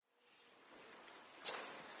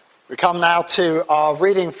We come now to our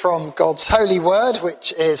reading from God's holy word,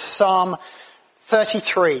 which is Psalm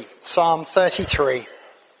 33. Psalm 33.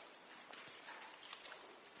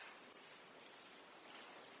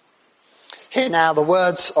 Hear now the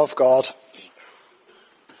words of God.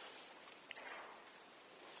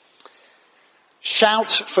 Shout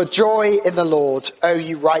for joy in the Lord, O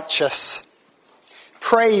you righteous.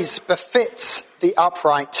 Praise befits the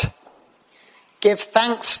upright. Give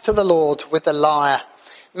thanks to the Lord with the lyre.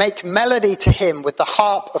 Make melody to him with the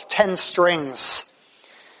harp of 10 strings.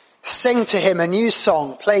 Sing to him a new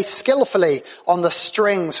song. Play skillfully on the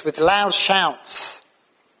strings with loud shouts.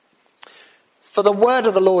 For the word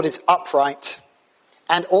of the Lord is upright,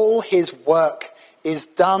 and all his work is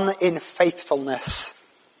done in faithfulness.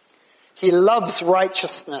 He loves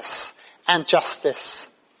righteousness and justice.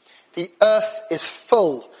 The earth is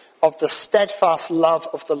full of the steadfast love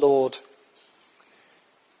of the Lord.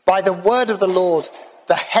 By the word of the Lord,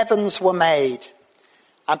 the heavens were made,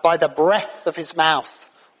 and by the breath of his mouth,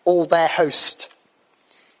 all their host.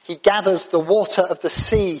 He gathers the water of the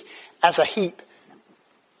sea as a heap.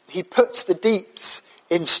 He puts the deeps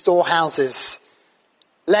in storehouses.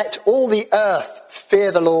 Let all the earth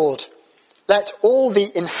fear the Lord. Let all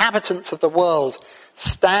the inhabitants of the world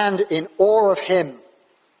stand in awe of him.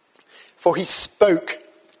 For he spoke,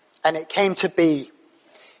 and it came to be.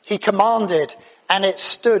 He commanded, and it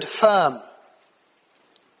stood firm.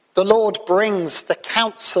 The Lord brings the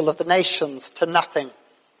counsel of the nations to nothing.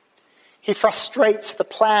 He frustrates the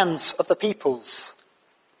plans of the peoples.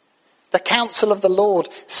 The counsel of the Lord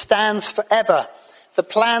stands forever, the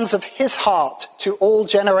plans of his heart to all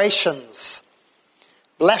generations.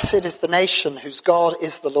 Blessed is the nation whose God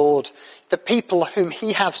is the Lord, the people whom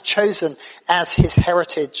he has chosen as his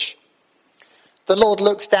heritage. The Lord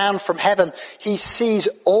looks down from heaven. He sees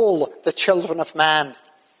all the children of man.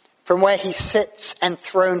 From where he sits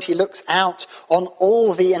enthroned, he looks out on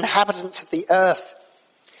all the inhabitants of the earth.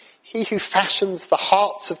 He who fashions the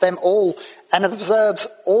hearts of them all and observes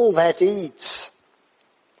all their deeds.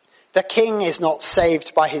 The king is not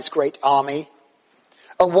saved by his great army.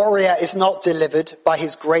 A warrior is not delivered by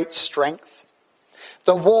his great strength.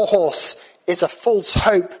 The war horse is a false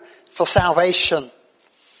hope for salvation,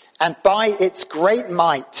 and by its great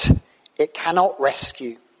might it cannot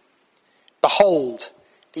rescue. Behold,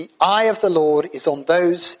 the eye of the Lord is on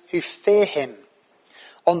those who fear him,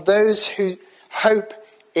 on those who hope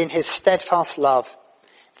in his steadfast love,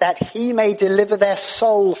 that he may deliver their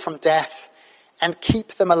soul from death and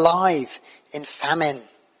keep them alive in famine.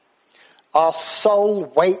 Our soul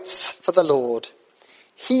waits for the Lord.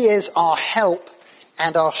 He is our help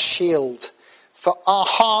and our shield, for our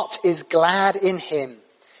heart is glad in him,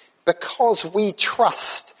 because we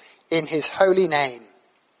trust in his holy name.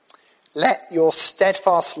 Let your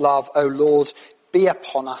steadfast love, O Lord, be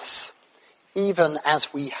upon us, even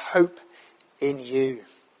as we hope in you.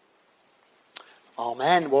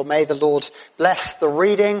 Amen. Well, may the Lord bless the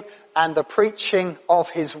reading and the preaching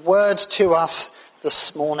of his word to us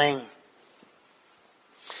this morning.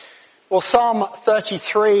 Well, Psalm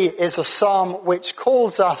 33 is a psalm which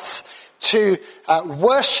calls us to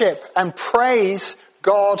worship and praise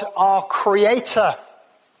God, our Creator.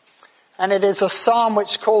 And it is a psalm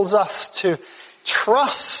which calls us to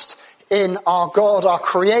trust in our God, our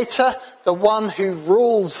Creator, the one who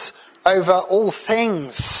rules over all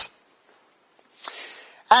things.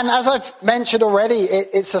 And as I've mentioned already,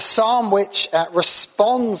 it's a psalm which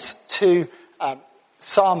responds to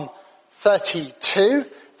Psalm 32.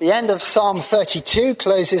 The end of Psalm 32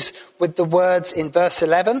 closes with the words in verse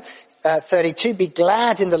 11, 32, "Be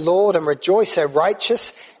glad in the Lord and rejoice, O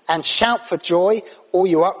righteous, and shout for joy, all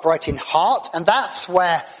you upright in heart." And that's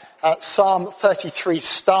where Psalm 33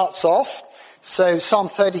 starts off. So Psalm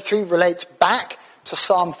 33 relates back to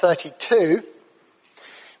Psalm 32.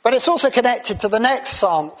 But it's also connected to the next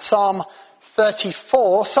psalm, Psalm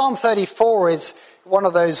 34. Psalm 34 is one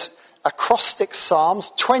of those acrostic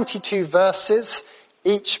psalms, 22 verses,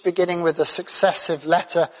 each beginning with a successive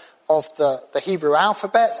letter of the Hebrew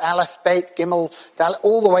alphabet, Aleph, Bet, Gimel, Dal,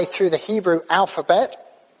 all the way through the Hebrew alphabet.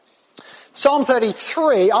 Psalm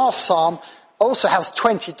 33, our psalm, also has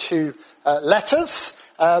 22 letters.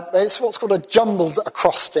 It's what's called a jumbled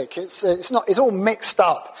acrostic. It's all mixed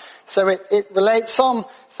up. So it relates, Psalm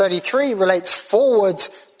 33 relates forward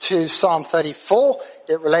to Psalm 34.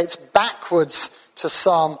 It relates backwards to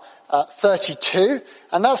Psalm 32.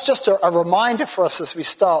 And that's just a reminder for us as we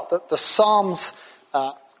start that the Psalms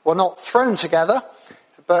were not thrown together,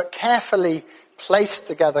 but carefully placed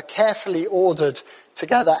together, carefully ordered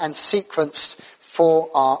together and sequenced for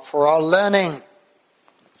our learning.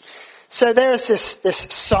 So there is this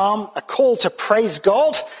psalm, a call to praise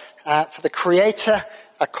God, for the Creator,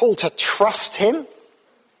 a call to trust him.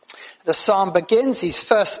 The psalm begins, these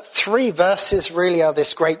first 3 verses really are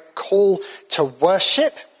this great call to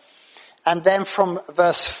worship. And then from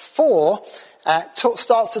verse 4,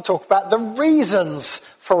 starts to talk about the reasons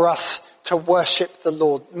for us to worship the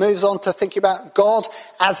Lord. Moves on to thinking about God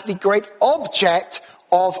as the great object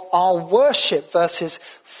of our worship, verses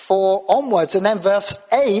 4 onwards. And then verse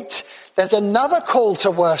 8, there's another call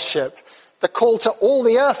to worship, the call to all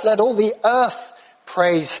the earth, let all the earth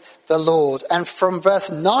praise the Lord. And from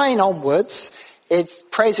verse 9 onwards, it's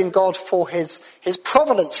praising God for his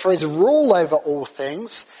providence, for his rule over all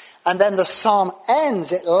things. And then the psalm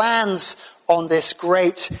ends, it lands on this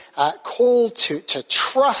great call to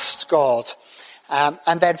trust God.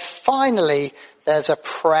 And then finally, there's a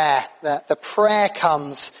prayer. The prayer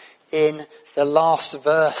comes in the last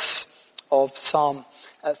verse of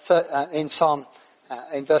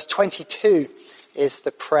in verse 22 is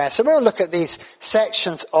the prayer. So we'll look at these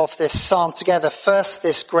sections of this psalm together. First,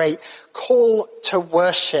 this great call to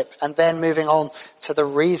worship, and then moving on to the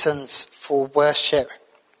reasons for worship.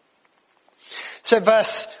 So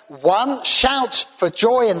verse 1, shout for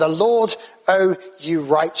joy in the Lord, O you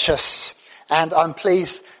righteous. And I'm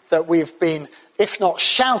pleased that we've been, if not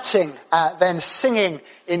shouting, then singing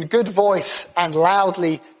in good voice and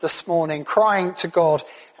loudly this morning, crying to God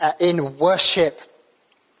in worship.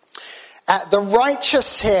 The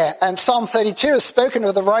righteous here, and Psalm 32 has spoken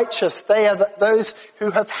of the righteous. They are those who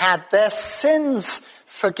have had their sins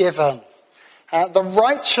forgiven. The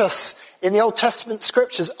righteous in the Old Testament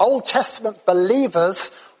scriptures, Old Testament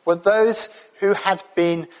believers were those who had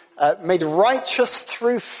been made righteous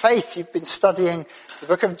through faith. You've been studying the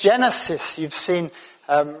book of Genesis. You've seen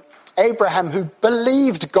Abraham who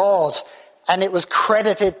believed God and it was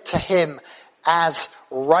credited to him as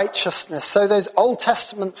righteousness. So those Old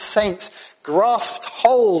Testament saints grasped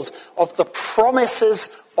hold of the promises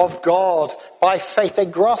of God by faith. They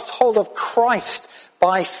grasped hold of Christ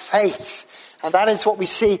by faith. And that is what we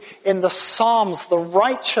see in the Psalms. The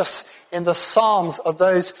righteous in the Psalms are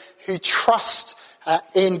those who trust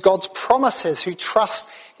in God's promises, who trust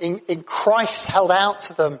in Christ held out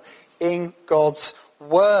to them in God's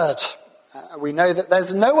word. We know that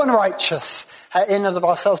there's no one righteous in and of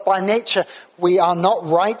ourselves. By nature, we are not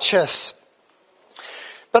righteous.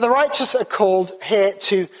 But the righteous are called here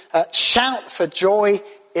to shout for joy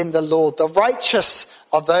in the Lord. The righteous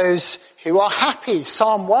are those who are happy.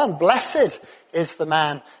 Psalm 1, blessed is the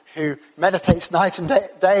man who meditates night and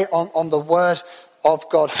day on the word of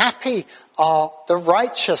God. Happy are the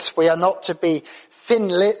righteous. We are not to be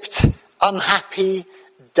thin-lipped, unhappy,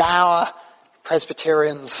 dour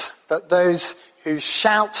Presbyterians, but those who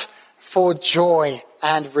shout for joy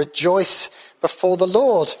and rejoice before the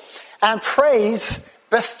Lord. And praise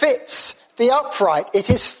befits the upright. It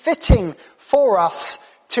is fitting for us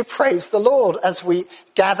to praise the Lord as we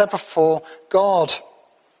gather before God.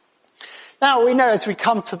 Now we know as we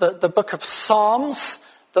come to the book of Psalms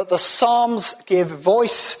that the Psalms give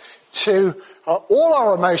voice to all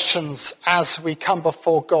our emotions as we come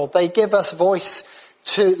before God. They give us voice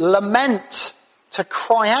to lament, to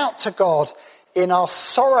cry out to God in our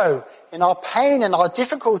sorrow, in our pain, in our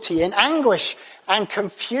difficulty, in anguish and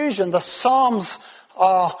confusion. The Psalms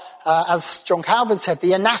are, as John Calvin said,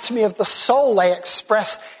 the anatomy of the soul. They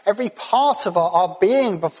express every part of our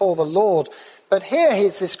being before the Lord. But here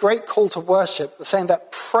is this great call to worship, saying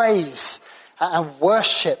that praise and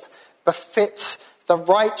worship befits the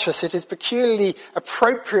righteous. It is peculiarly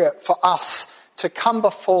appropriate for us to come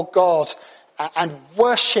before God and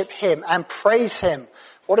worship him and praise him.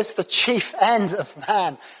 What is the chief end of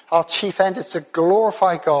man? Our chief end is to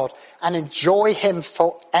glorify God and enjoy him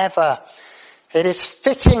forever. It is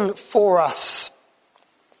fitting for us.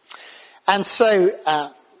 And so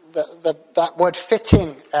that word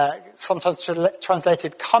fitting, sometimes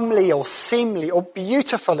translated comely or seemly or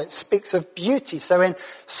beautiful, it speaks of beauty. So in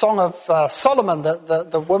Song of Solomon,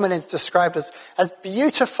 the woman is described as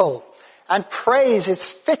beautiful. And praise is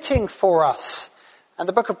fitting for us. And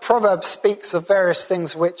the book of Proverbs speaks of various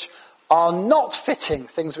things which are not fitting,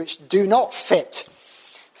 things which do not fit. It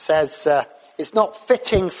says it's not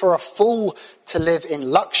fitting for a fool to live in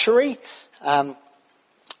luxury. That's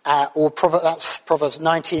Proverbs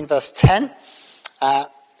 19 verse 10.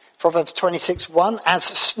 Proverbs 26:1, as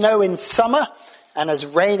snow in summer and as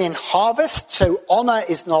rain in harvest, so honor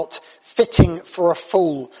is not fitting for a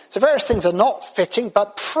fool. So various things are not fitting,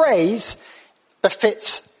 but praise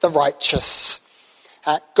befits the righteous.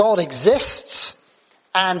 God exists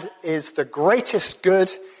and is the greatest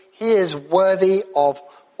good. He is worthy of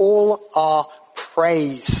all our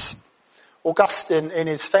praise. Augustine, in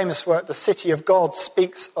his famous work, The City of God,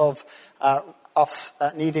 speaks of us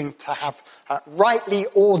needing to have rightly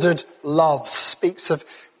ordered loves, speaks of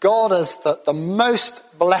God as the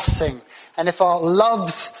most blessing. And if our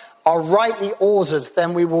loves are rightly ordered,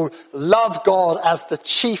 then we will love God as the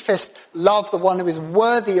chiefest, love the one who is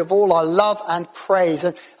worthy of all our love and praise.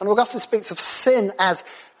 And Augustine speaks of sin as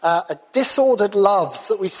a disordered loves,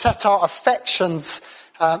 that we set our affections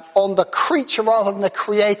on the creature rather than the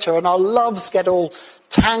creator, and our loves get all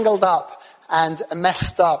tangled up and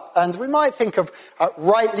messed up. And we might think of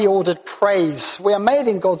rightly ordered praise. We are made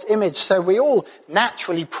in God's image, so we all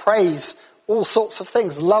naturally praise all sorts of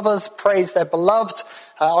things. Lovers praise their beloved.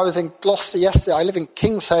 I was in Gloucester yesterday. I live in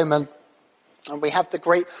Kingsholm, and we have the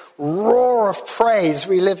great roar of praise.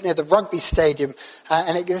 We live near the rugby stadium,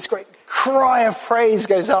 and this great cry of praise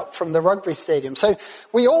goes up from the rugby stadium. So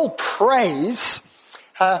we all praise,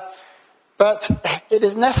 but it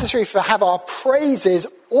is necessary to have our praises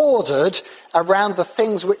ordered around the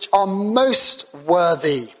things which are most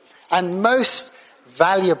worthy and most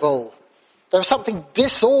valuable. There is something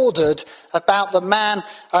disordered about the man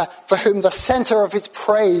for whom the centre of his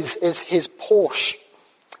praise is his Porsche.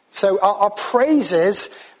 So our praises,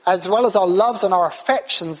 as well as our loves and our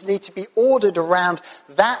affections, need to be ordered around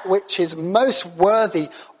that which is most worthy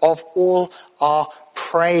of all our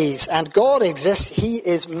praise. And God exists. He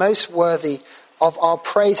is most worthy of our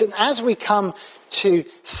praise. And as we come to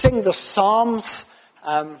sing the Psalms,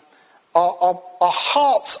 our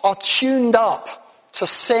hearts are tuned up to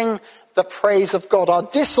sing the praise of God. Our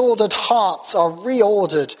disordered hearts are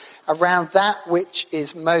reordered around that which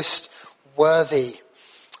is most worthy.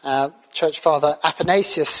 Church Father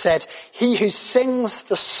Athanasius said, "He who sings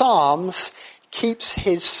the Psalms keeps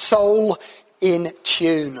his soul in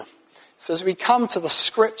tune." So as we come to the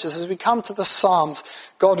scriptures, as we come to the Psalms,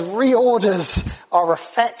 God reorders our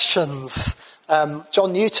affections.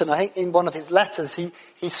 John Newton, I think in one of his letters,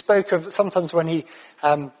 he spoke of sometimes when he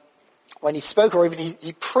spoke or even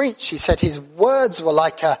he preached, he said his words were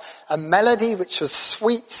like a melody which was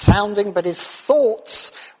sweet sounding, but his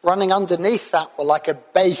thoughts running underneath that were like a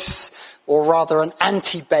bass, or rather an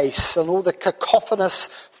anti-bass, and all the cacophonous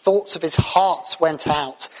thoughts of his heart went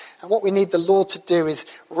out. And what we need the Lord to do is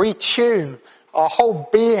retune our whole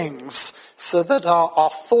beings so that our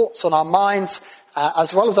thoughts and our minds,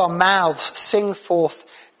 as well as our mouths, sing forth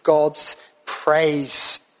God's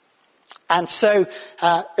praise. And so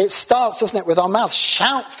it starts, doesn't it, with our mouths.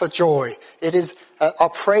 Shout for joy. It is our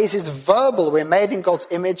praise is verbal. We're made in God's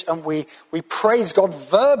image, and we praise God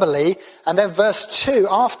verbally. And then verse 2,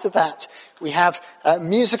 after that, we have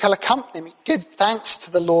musical accompaniment. Give thanks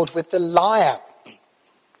to the Lord with the lyre.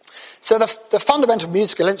 So the fundamental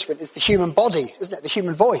musical instrument is the human body, isn't it? The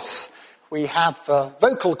human voice. We have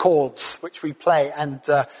vocal cords, which we play, and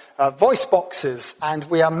voice boxes, and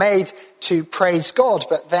we are made to praise God.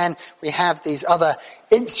 But then we have these other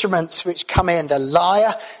instruments which come in. The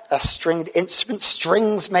lyre, a stringed instrument,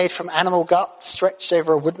 strings made from animal gut stretched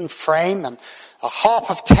over a wooden frame, and a harp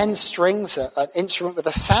of 10 strings, an instrument with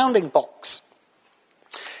a sounding box.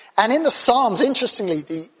 And in the Psalms, interestingly,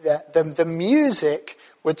 the music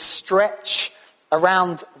would stretch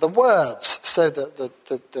around the words, so the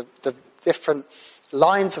different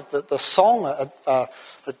lines of the song are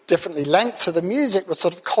differently length, so the music would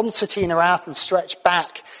sort of concertina out and stretch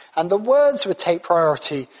back, and the words would take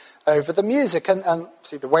priority over the music. And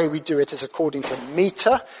see, the way we do it is according to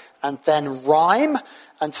meter and then rhyme,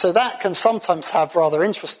 and so that can sometimes have rather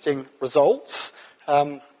interesting results.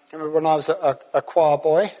 I remember when I was a choir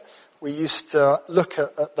boy, we used to look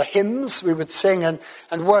at the hymns we would sing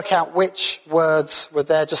and work out which words were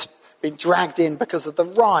there just being dragged in because of the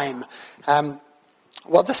rhyme.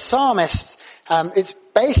 Well, the psalmist, it's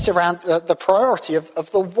based around the priority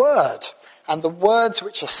of the word, and the words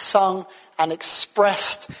which are sung and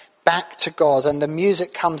expressed back to God, and the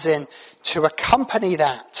music comes in to accompany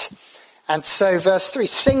that. And so verse 3,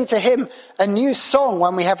 sing to him a new song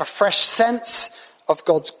when we have a fresh sense of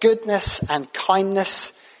God's goodness and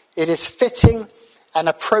kindness. It is fitting and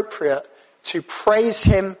appropriate to praise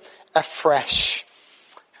him afresh.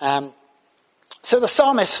 So the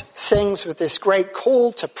psalmist sings with this great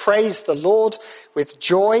call to praise the Lord with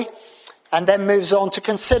joy, and then moves on to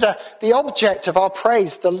consider the object of our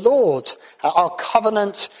praise, the Lord, our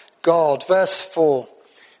covenant God. Verse 4,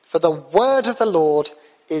 for the word of the Lord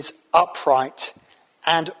is upright,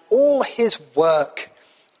 and all his work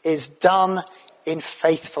is done in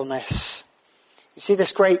faithfulness. You see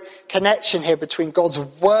this great connection here between God's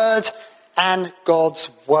word and God's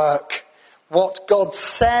work. What God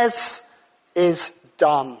says is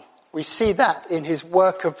done. We see that in his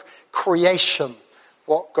work of creation.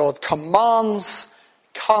 what God commands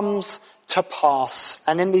comes to pass.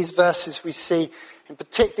 And in these verses we see, in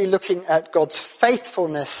particularly looking at God's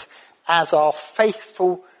faithfulness as our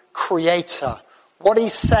faithful creator. What he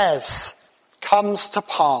says comes to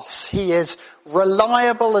pass. He is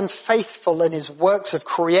reliable and faithful in his works of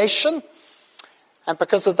creation. And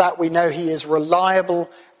because of that, we know he is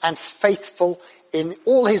reliable and faithful in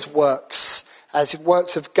all his works, as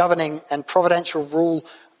works of governing and providential rule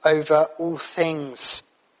over all things.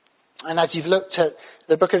 And as you've looked at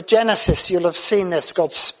the book of Genesis, you'll have seen this.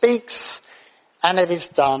 God speaks and it is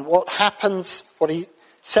done. What happens, what he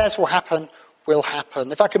says will happen.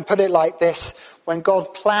 If I can put it like this, when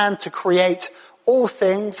God planned to create all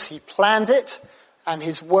things, he planned it, and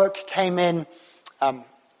his work came in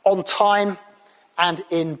on time and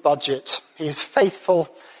in budget. He is faithful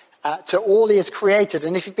to all he has created.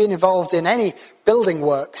 And if you've been involved in any building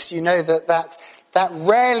works, you know that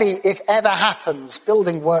rarely, if ever, happens.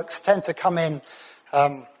 Building works tend to come in.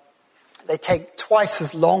 They take twice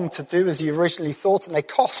as long to do as you originally thought, and they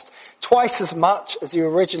cost twice as much as you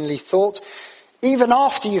originally thought, even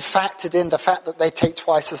after you've factored in the fact that they take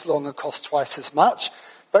twice as long and cost twice as much.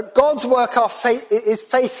 But God's work is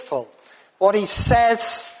faithful. What he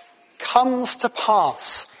says comes to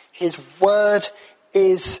pass. His word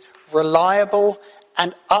is reliable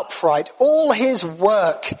and upright. All his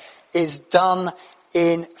work is done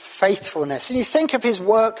in faithfulness. And you think of his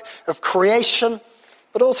work of creation,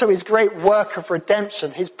 but also his great work of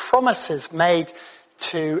redemption, his promises made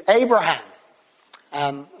to Abraham.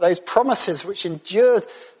 Those promises which endured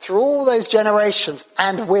through all those generations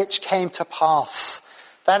and which came to pass.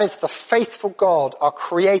 That is the faithful God, our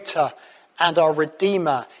creator and our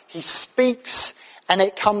redeemer. He speaks and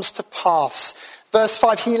it comes to pass. Verse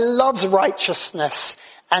 5, he loves righteousness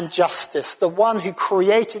and justice. The one who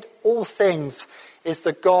created all things is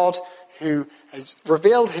the God who has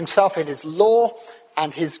revealed himself in his law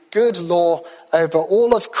and his good law over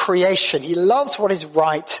all of creation. He loves what is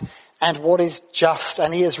right and what is just,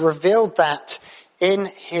 and he has revealed that in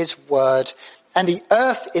his word. And the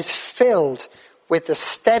earth is filled with the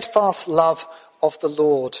steadfast love of the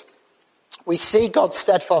Lord. We see God's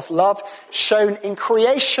steadfast love shown in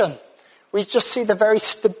creation. We just see the very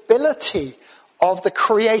stability of the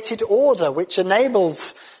created order, which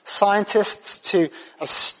enables scientists to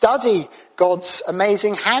study God's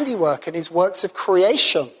amazing handiwork and his works of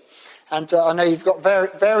creation. And I know you've got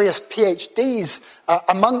various PhDs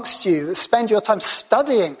amongst you that spend your time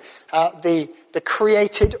studying the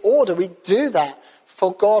created order. We do that,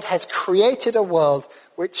 for God has created a world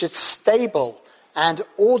which is stable and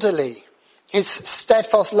orderly. His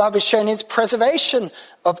steadfast love is shown in his preservation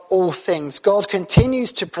of all things. God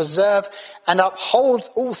continues to preserve and uphold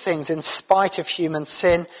all things in spite of human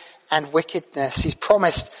sin and wickedness. He's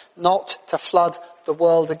promised not to flood the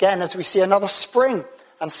world again. As we see another spring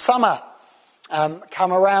and summer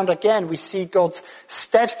come around again, we see God's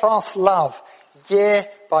steadfast love year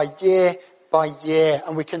by year by year.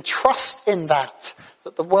 And we can trust in that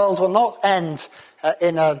the world will not end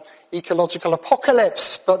in an ecological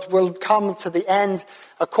apocalypse, but will come to the end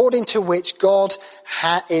according to which God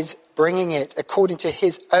is bringing it, according to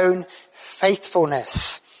his own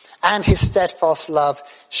faithfulness and his steadfast love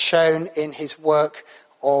shown in his work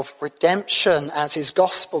of redemption as his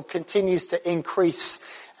gospel continues to increase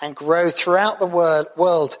and grow throughout the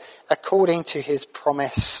world according to his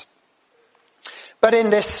promise. But in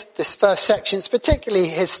this first section, it's particularly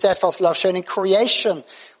his steadfast love shown in creation,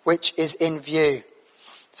 which is in view.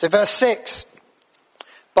 So verse 6,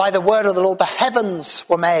 by the word of the Lord the heavens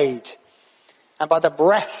were made, and by the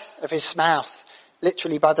breath of his mouth,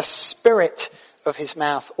 literally by the spirit of his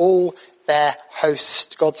mouth, all their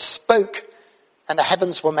host. God spoke and the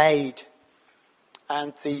heavens were made.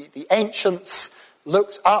 And the ancients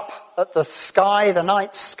looked up at the sky, the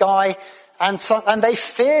night sky, and they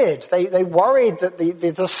feared. They worried that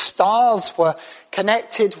the stars were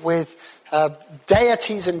connected with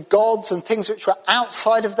deities and gods and things which were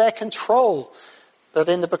outside of their control. But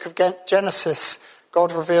in the book of Genesis,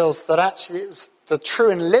 God reveals that actually it was the true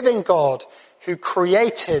and living God who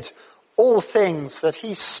created all things, that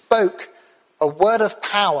he spoke a word of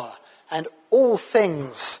power and all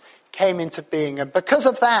things came into being. And because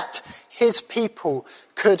of that, his people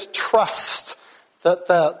could trust that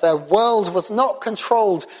their world was not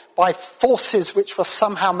controlled by forces which were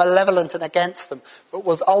somehow malevolent and against them, but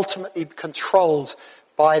was ultimately controlled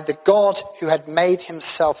by the God who had made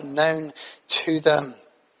himself known to them.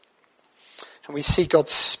 And we see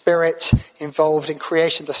God's Spirit involved in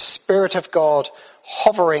creation, the Spirit of God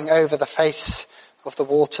hovering over the face of the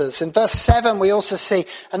waters. In verse 7, we also see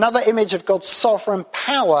another image of God's sovereign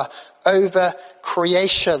power over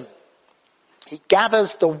creation. He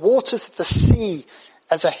gathers the waters of the sea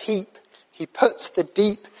as a heap. He puts the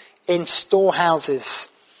deep in storehouses.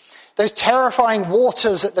 Those terrifying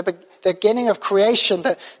waters at the beginning of creation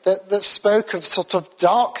that spoke of sort of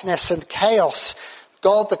darkness and chaos.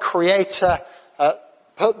 God, the Creator,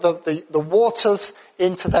 put the waters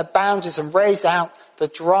into their boundaries and raised out the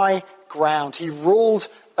dry ground. He ruled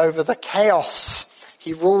over the chaos.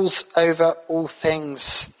 He rules over all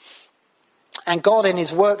things. And God, in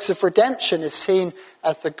his works of redemption, is seen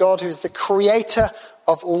as the God who is the creator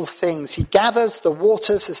of all things. He gathers the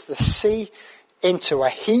waters as the sea into a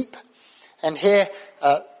heap. And here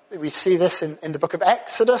we see this in the book of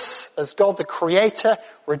Exodus, as God the Creator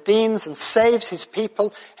redeems and saves his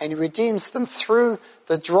people, and he redeems them through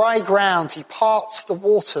the dry ground. He parts the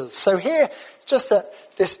waters. So here, it's just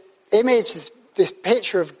this image, this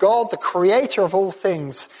picture of God, the Creator of all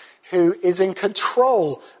things, who is in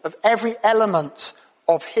control of every element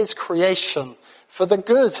of his creation for the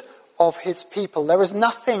good of his people. There is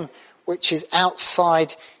nothing which is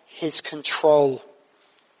outside his control.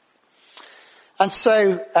 And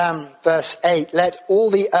so, verse 8, let all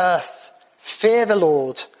the earth fear the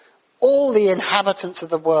Lord, all the inhabitants of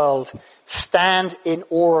the world stand in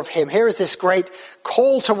awe of him. Here is this great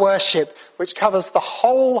call to worship which covers the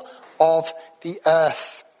whole of the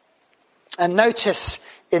earth. And notice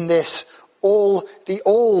in this all the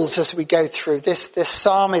alls as we go through. This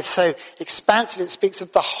psalm is so expansive. It speaks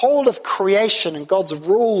of the whole of creation and God's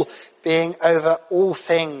rule being over all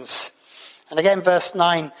things. And again, verse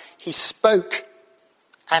 9, he spoke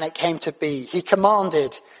and it came to be. He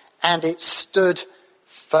commanded and it stood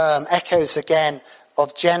firm. Echoes again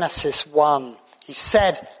of Genesis 1. He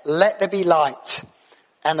said, let there be light,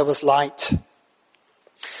 and there was light.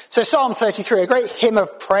 So Psalm 33, a great hymn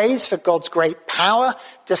of praise for God's great power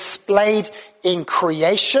displayed in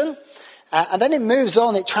creation. And then it moves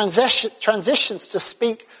on, it transitions to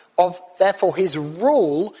speak of, therefore, his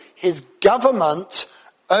rule, his government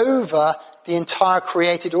over the entire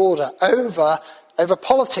created order, over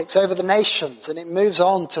politics, over the nations. And it moves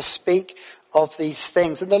on to speak of these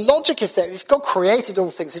things. And the logic is that if God created all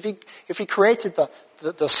things, if he created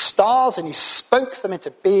the stars and he spoke them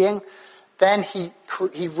into being, then he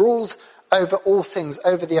rules over all things,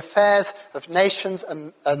 over the affairs of nations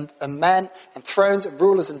and men and thrones and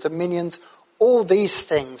rulers and dominions. All these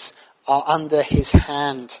things are under his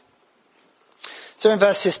hand. So in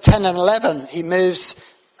verses 10 and 11,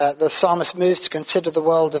 the psalmist moves to consider the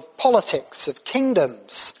world of politics, of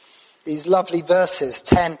kingdoms. These lovely verses,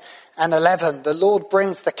 10 and 11. The Lord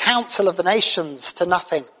brings the counsel of the nations to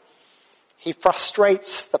nothing. He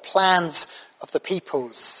frustrates the plans of the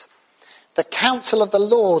peoples. The counsel of the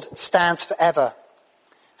Lord stands forever,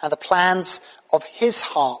 and the plans of his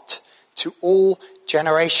heart to all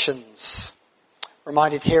generations.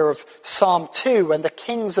 Reminded here of Psalm 2, when the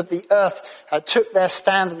kings of the earth took their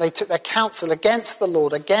stand and they took their counsel against the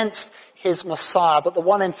Lord, against his Messiah. But the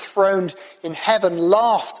one enthroned in heaven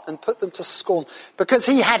laughed and put them to scorn, because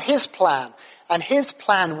he had his plan, and his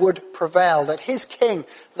plan would prevail, that his king,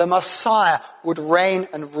 the Messiah, would reign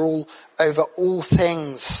and rule over all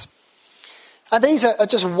things. And these are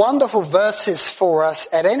just wonderful verses for us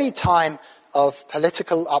at any time of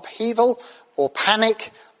political upheaval or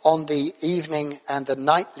panic on the evening and the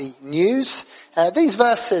nightly news. These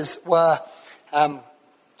verses were my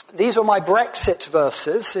Brexit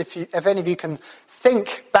verses. If any of you can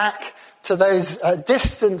think back to those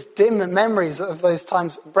distant, dim memories of those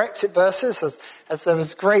times, Brexit verses, as there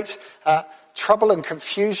was great trouble and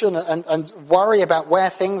confusion and worry about where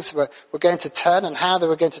things were going to turn and how they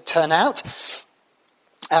were going to turn out.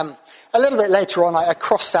 A little bit later on, I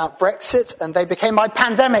crossed out Brexit, and they became my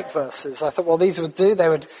pandemic verses. I thought, well, these would do. They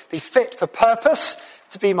would be fit for purpose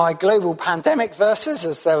to be my global pandemic verses,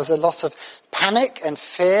 as there was a lot of panic and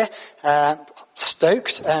fear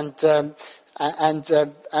stoked, and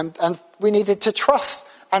we needed to trust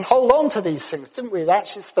and hold on to these things, didn't we?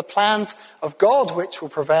 That's just the plans of God which will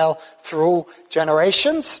prevail through all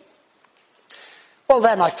generations. Well,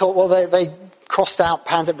 then I thought, well, they crossed out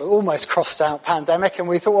pandemic, almost crossed out pandemic, and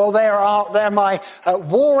we thought, well, they're my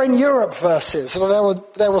war in Europe verses. Well,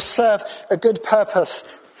 they will serve a good purpose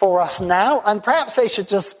for us now, and perhaps they should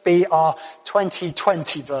just be our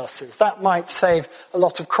 2020 verses. That might save a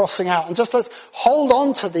lot of crossing out. And just let's hold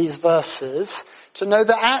on to these verses to know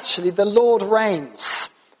that actually the Lord reigns.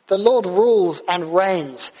 The Lord rules and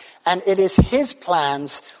reigns, and it is his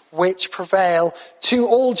plans which prevail to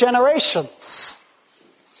all generations.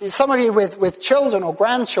 See, some of you with children or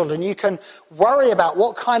grandchildren, you can worry about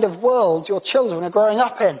what kind of world your children are growing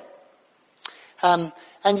up in. And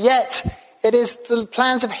yet, It is the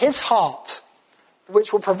plans of his heart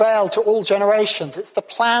which will prevail to all generations. It's the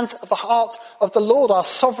plans of the heart of the Lord, our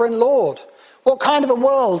sovereign Lord. What kind of a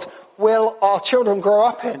world will our children grow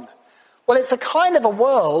up in? Well, it's a kind of a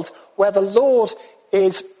world where the Lord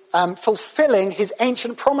is fulfilling his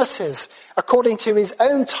ancient promises according to his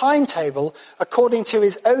own timetable, according to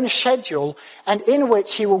his own schedule, and in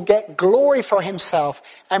which he will get glory for himself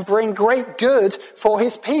and bring great good for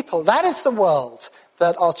his people. That is the world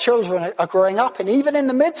that our children are growing up in, even in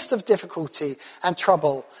the midst of difficulty and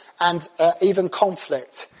trouble and even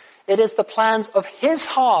conflict. It is the plans of his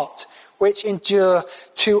heart which endure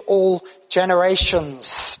to all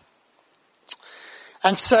generations.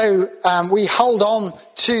 And so we hold on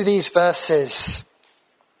to these verses.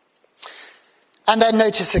 And then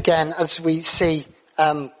notice again, as we see,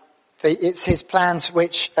 it's his plans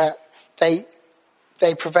which they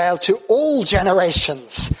prevail to all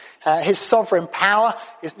generations. His sovereign power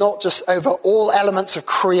is not just over all elements of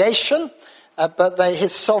creation, but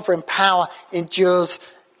his sovereign power endures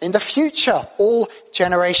in the future, all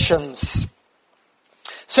generations.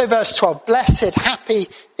 So verse 12, blessed, happy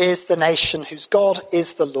is the nation whose God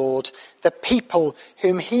is the Lord, the people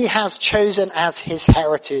whom he has chosen as his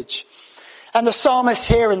heritage. And the psalmist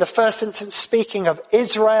here in the first instance speaking of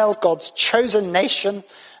Israel, God's chosen nation,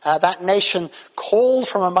 that nation called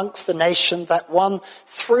from amongst the nation, that one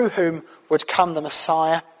through whom would come the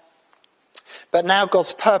Messiah. But now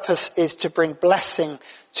God's purpose is to bring blessing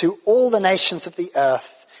to all the nations of the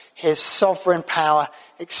earth, his sovereign power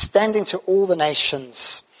extending to all the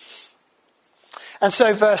nations. And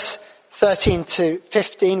so verse 13 to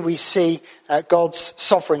 15, we see God's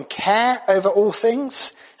sovereign care over all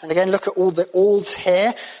things. And again, look at all the alls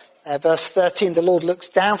here. Verse 13, the Lord looks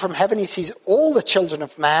down from heaven. He sees all the children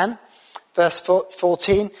of man. Verse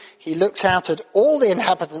 14, he looks out at all the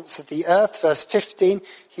inhabitants of the earth. Verse 15,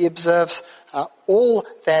 he observes all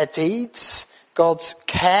their deeds. God's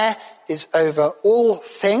care is over all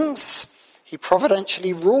things. He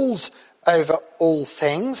providentially rules over all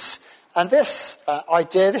things. And this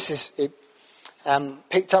idea, this is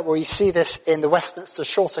picked up where you see this in the Westminster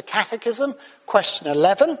Shorter Catechism, question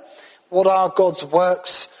 11. What are God's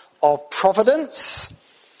works of providence?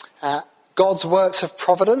 God's works of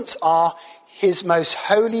providence are his most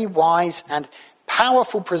holy, wise, and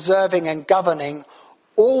powerful preserving and governing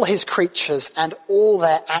all his creatures and all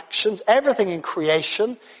their actions. Everything in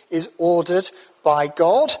creation is ordered by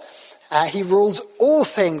God. He rules all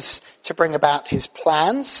things to bring about his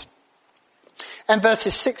plans. And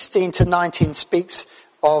verses 16 to 19 speaks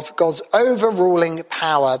of God's overruling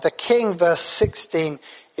power. The king, verse 16,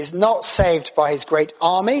 is not saved by his great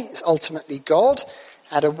army, it's ultimately God,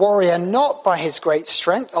 and a warrior not by his great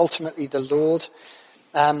strength, ultimately the Lord.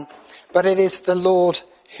 But it is the Lord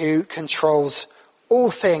who controls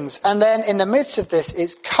all things. And then in the midst of this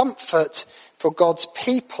is comfort for God's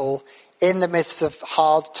people in the midst of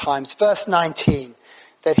hard times. Verse 19,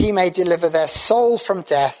 that he may deliver their soul from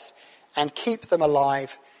death and keep them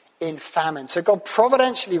alive in famine. So God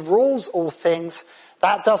providentially rules all things.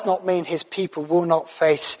 That does not mean his people will not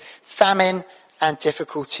face famine and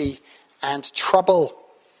difficulty and trouble.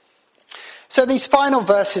 So these final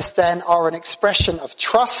verses then are an expression of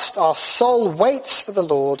trust. Our soul waits for the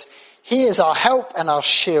Lord. He is our help and our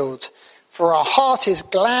shield. For our heart is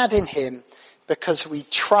glad in him because we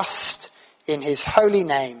trust in his holy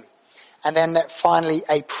name. And then finally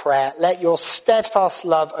a prayer. Let your steadfast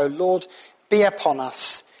love, O Lord, be upon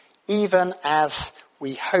us, even as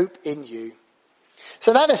we hope in you.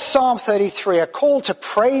 So that is Psalm 33, a call to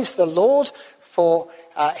praise the Lord for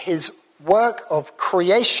his work of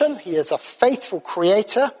creation. He is a faithful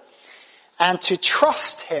creator. And to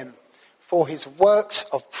trust him for his works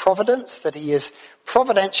of providence, that he is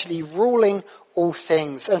providentially ruling all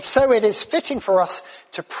things. And so it is fitting for us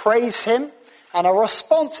to praise him. And our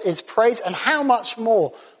response is praise, and how much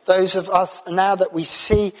more those of us now that we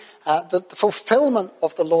see the fulfillment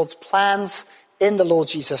of the Lord's plans in the Lord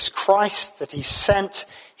Jesus Christ, that he sent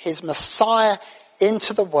his Messiah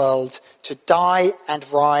into the world to die and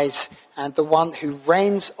rise, and the one who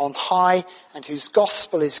reigns on high and whose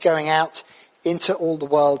gospel is going out into all the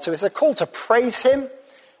world. So it's a call to praise him,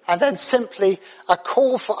 and then simply a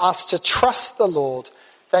call for us to trust the Lord,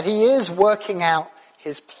 that he is working out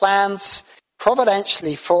his plans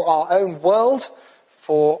providentially for our own world,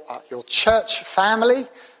 for your church family,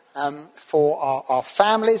 for our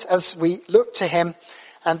families as we look to him.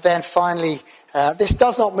 And then finally, this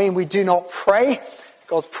does not mean we do not pray.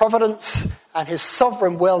 God's providence and his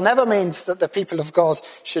sovereign will never means that the people of God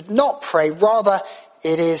should not pray. Rather,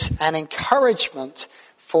 it is an encouragement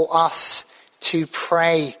for us to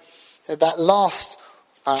pray. That last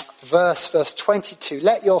verse 22.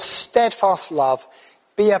 Let your steadfast love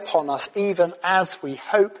be upon us, even as we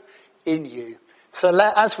hope in you. So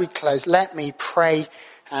as we close, let me pray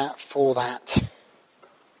for that.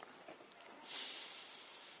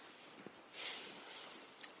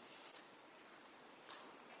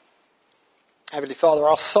 Heavenly Father,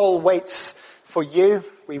 our soul waits for you.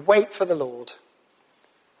 We wait for the Lord.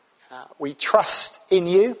 We trust in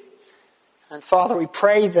you. And Father, we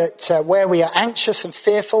pray that where we are anxious and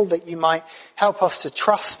fearful, that you might help us to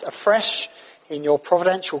trust afresh in your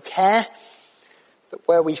providential care. That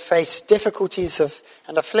where we face difficulties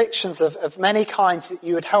and afflictions of many kinds, that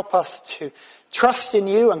you would help us to trust in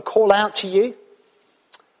you and call out to you.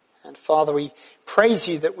 And Father, we praise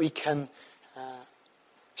you that we can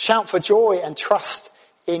shout for joy and trust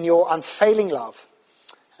in your unfailing love.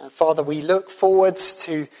 And Father, we look forwards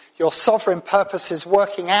to your sovereign purposes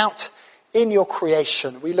working out in your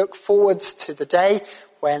creation. We look forwards to the day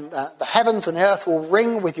when the heavens and earth will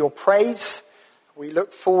ring with your praise. We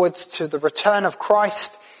look forwards to the return of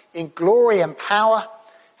Christ in glory and power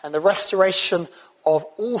and the restoration of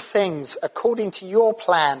all things according to your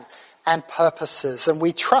plan and purposes. And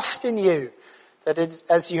we trust in you that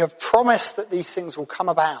as you have promised that these things will come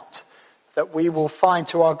about, that we will find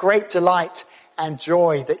to our great delight and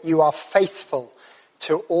joy that you are faithful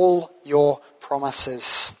to all your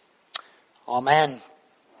promises. Amen.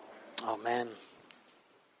 Amen.